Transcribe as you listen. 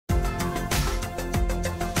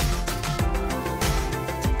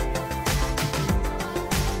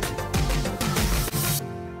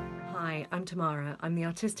I'm Tamara. I'm the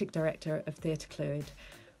Artistic Director of Theatr Clwyd.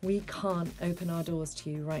 We can't open our doors to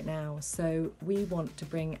you right now, so we want to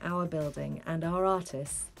bring our building and our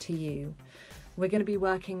artists to you. We're going to be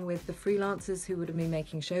working with the freelancers who would have been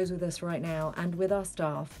making shows with us right now and with our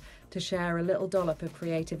staff to share a little dollop of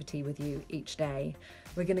creativity with you each day.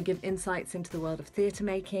 We're going to give insights into the world of theatre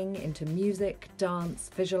making, into music, dance,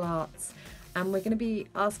 visual arts, and we're going to be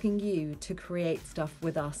asking you to create stuff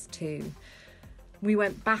with us too. We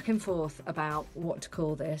went back and forth about what to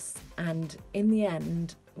call this, and in the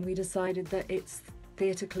end we decided that it's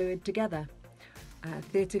Theatr Clwyd together.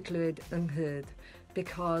 Theatr Clwyd yng Nghyrdd,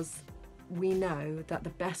 because we know that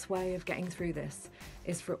the best way of getting through this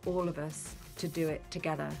is for all of us to do it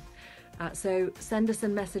together. So send us a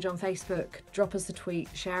message on Facebook, drop us a tweet,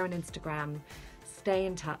 share on Instagram, stay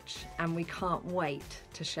in touch, and we can't wait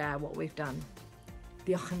to share what we've done.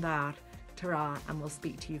 Diolch yn fawr, ta-ra, and we'll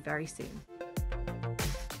speak to you very soon.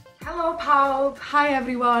 Hello pawb, hi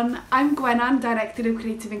everyone, I'm Gwennan, Director of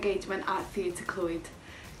Creative Engagement at Theatr Clwyd.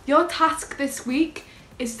 Your task this week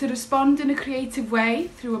is to respond in a creative way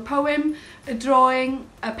through a poem, a drawing,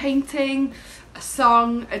 a painting, a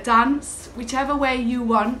song, a dance, whichever way you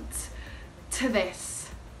want, to this.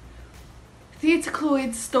 Theatr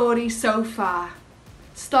Clwyd's story so far.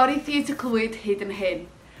 Stori Theatr Clwyd hyd yn hyn.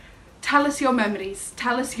 Tell us your memories,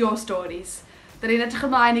 tell us your stories. Da ni'n edrych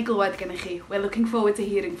ymlaen I glywed gennych chi. We're looking forward to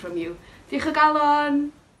hearing from you. Diolch o galon!